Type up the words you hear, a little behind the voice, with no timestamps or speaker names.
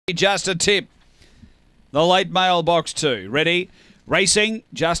Just a Tip. The late mailbox 2. Ready? Racing,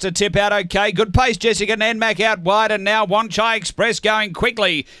 Just a Tip out okay. Good pace, Jessica Nenmack out wide, and now Wanchai Express going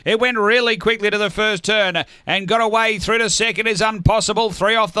quickly. It went really quickly to the first turn and got away through to second is Impossible.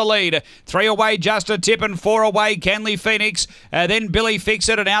 3 off the lead. 3 away, Just a Tip, and 4 away, Canley Phoenix. Then Billy Fix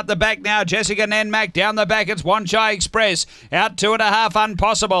It, and out the back now, Jessica Nenmack. Down the back, it's Wanchai Express. Out 2.5,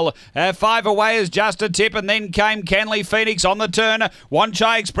 Impossible. 5 away is Just a Tip, and then came Canley Phoenix on the turn.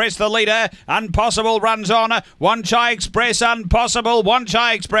 Wanchai Express, the leader. Impossible runs on. Wanchai Express, Impossible.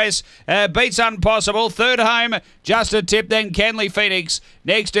 Wanchai Express beats Impossible. Third home, Just a Tip, then Canley Phoenix.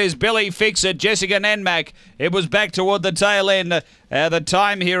 Next is Billy Fix It, Jessica Nenmack. It was back toward the tail end. The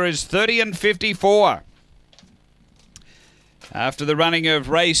time here is 30:54. After the running of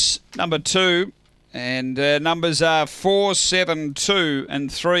race number 2, and numbers are 4, 7, 2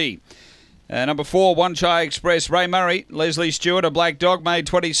 and 3. Number 4, Wanchai Express, Ray Murray. Leslie Stewart, a black dog, May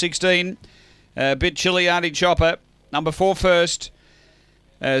 2016. Bit chilly, Auntie Chopper. Number 4 first,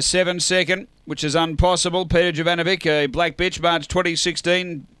 7 second, which is Impossible. Peter Jovanovic, a black bitch, March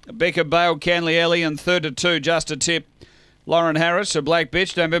 2016. Becca Bale, Canley Ellie, and 3rd to 2, Just a Tip. Lauren Harris, a black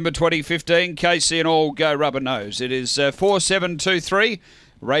bitch, November 2015. Casey and all go rubber nose. It is 4-7-2-3,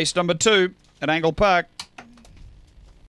 race number 2 at Angle Park.